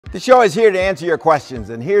The show is here to answer your questions,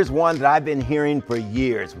 and here's one that I've been hearing for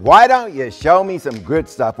years. Why don't you show me some good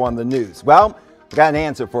stuff on the news? Well, we got an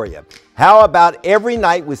answer for you. How about every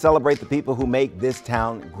night we celebrate the people who make this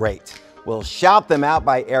town great? We'll shout them out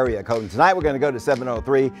by area code. And tonight we're going to go to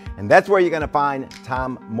 703, and that's where you're going to find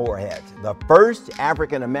Tom Moorehead, the first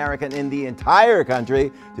African-American in the entire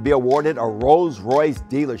country to be awarded a Rolls-Royce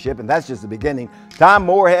dealership, and that's just the beginning. Tom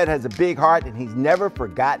Moorehead has a big heart, and he's never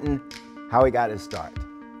forgotten how he got his start.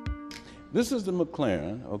 This is the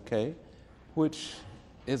McLaren, okay, which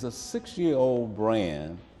is a 6-year-old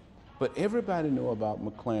brand, but everybody knew about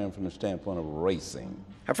McLaren from the standpoint of racing.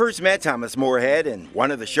 I first met Thomas Moorehead in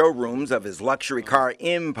one of the showrooms of his luxury car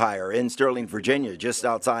empire in Sterling, Virginia, just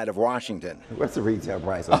outside of Washington. What's the retail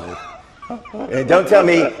price on this? And don't tell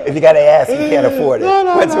me if you got to ask, you can't afford it.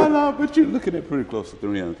 No, but you're looking at pretty close to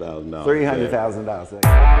 $300,000.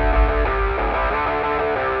 $300,000.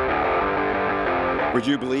 Would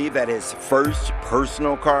you believe that his first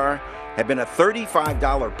personal car had been a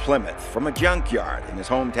 $35 Plymouth from a junkyard in his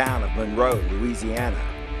hometown of Monroe, Louisiana?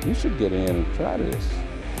 You should get in and try this.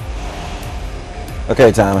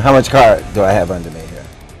 Okay, Tom, how much car do I have under me here?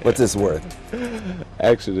 What's this worth?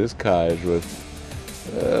 Actually, this car is worth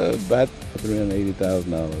about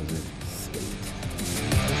 $380,000.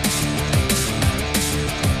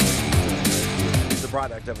 He's the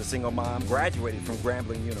product of a single mom, graduated from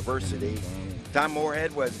Grambling University. Tom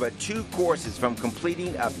Moorehead was but 2 courses from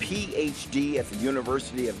completing a PhD at the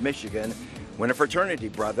University of Michigan when a fraternity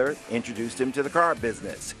brother introduced him to the car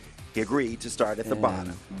business. He agreed to start at the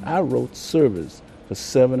bottom. I wrote service for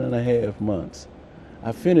 7.5 months.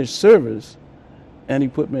 I finished service, and he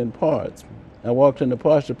put me in parts. I walked in the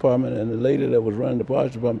parts department, and the lady that was running the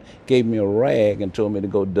parts department gave me a rag and told me to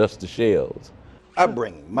go dust the shells.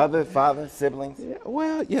 Upbringing, mother, father, siblings? Yeah,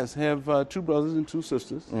 well, yes, have 2 brothers and 2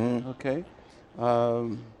 sisters, okay.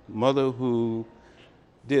 Mother who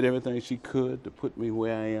did everything she could to put me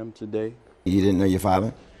where I am today. You didn't know your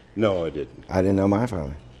father? No, I didn't. I didn't know my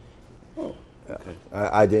father. Oh, okay.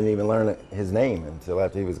 I didn't even learn his name until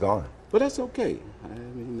after he was gone. But that's okay. I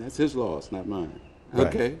mean, that's his loss, not mine. Right,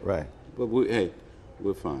 okay? Right. But we're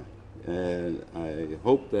fine. And I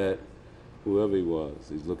hope that whoever he was,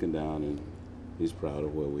 he's looking down and he's proud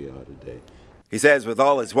of where we are today. He says with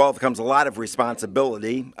all his wealth comes a lot of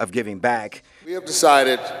responsibility of giving back. We have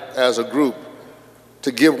decided as a group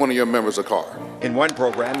to give one of your members a car. In one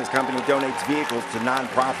program, his company donates vehicles to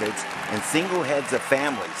nonprofits and single heads of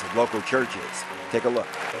families at local churches. Take a look.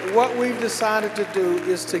 What we've decided to do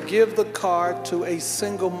is to give the car to a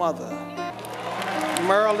single mother.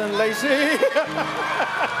 Marilyn Lacey.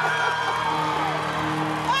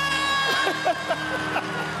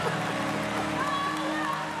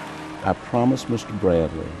 I promised Mr.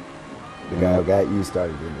 Bradley, The guy who got you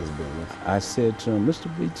started in this business. I said to him, Mr.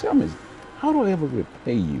 B, tell me, how do I ever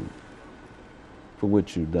repay you for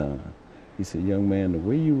what you've done? He said, young man, the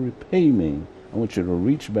way you repay me, I want you to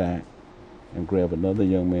reach back and grab another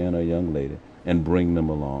young man or young lady and bring them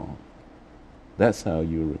along. That's how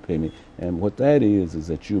you repay me. And what that is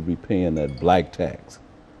that you'll be paying that black tax.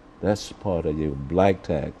 That's part of your black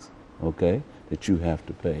tax, okay, that you have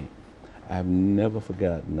to pay. I've never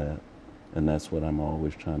forgotten that, and that's what I'm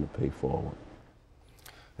always trying to pay forward.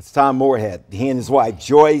 It's Tom Moorehead. He and his wife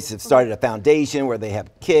Joyce have started a foundation where they have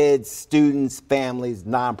kids, students, families,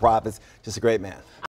 nonprofits. Just a great man.